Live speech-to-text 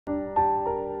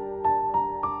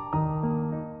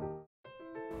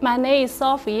My name is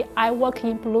Sophie. I work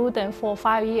in Bloomden for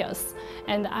 5 years,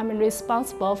 and I'm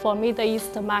responsible for Middle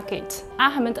East market.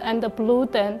 Ahmed and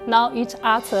Bloomden know each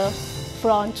other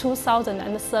from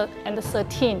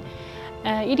 2013.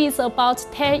 It is about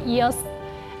 10 years.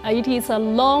 It is a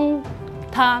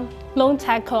long-time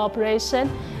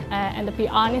cooperation. And to be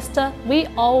honest, we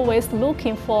always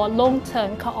looking for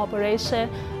long-term cooperation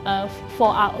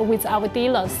with our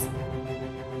dealers.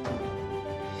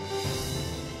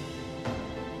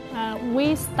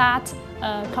 We start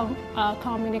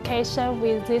communication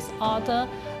with this order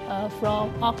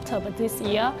from October this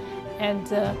year, and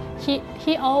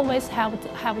he always have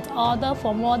order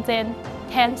for more than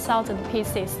 10,000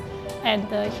 pieces, and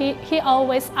he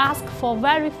always ask for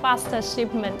very fast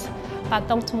shipment. But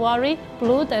don't worry,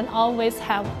 Bloomden always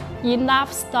have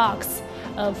enough stocks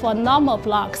for normal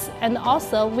blocks, and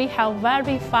also we have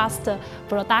very fast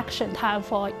production time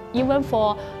even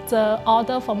for the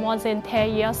order for more than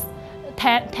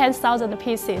 10,000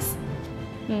 pieces.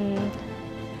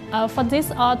 For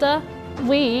this order,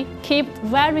 we keep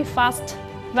very fast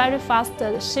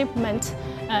shipment,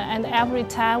 and every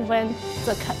time when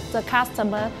the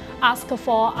customer ask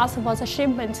for the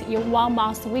shipment in 1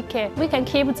 month, we can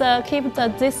keep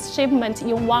this shipment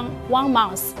in one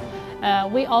month.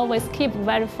 We always keep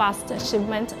very fast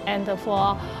shipment, and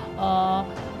for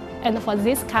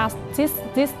this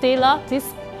dealer,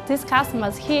 these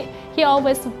customers, he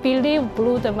always believe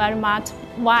Bloomden very much.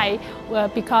 Why?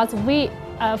 Because we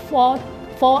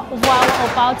for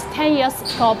about 10 years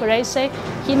cooperation,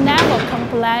 he never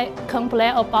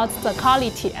complain about the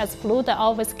quality, as Bloomden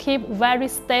always keep very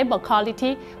stable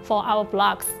quality for our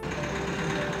blocks.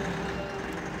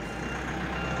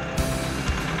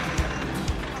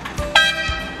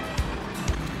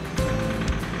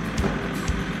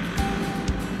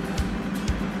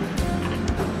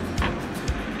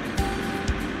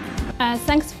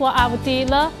 Thanks for our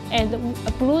dealer, and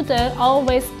Bloomden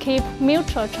always keep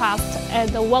mutual trust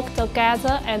and work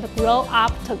together and grow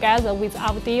up together with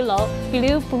our dealer.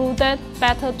 Believe Bloomden,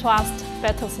 better trust,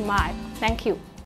 better smile. Thank you.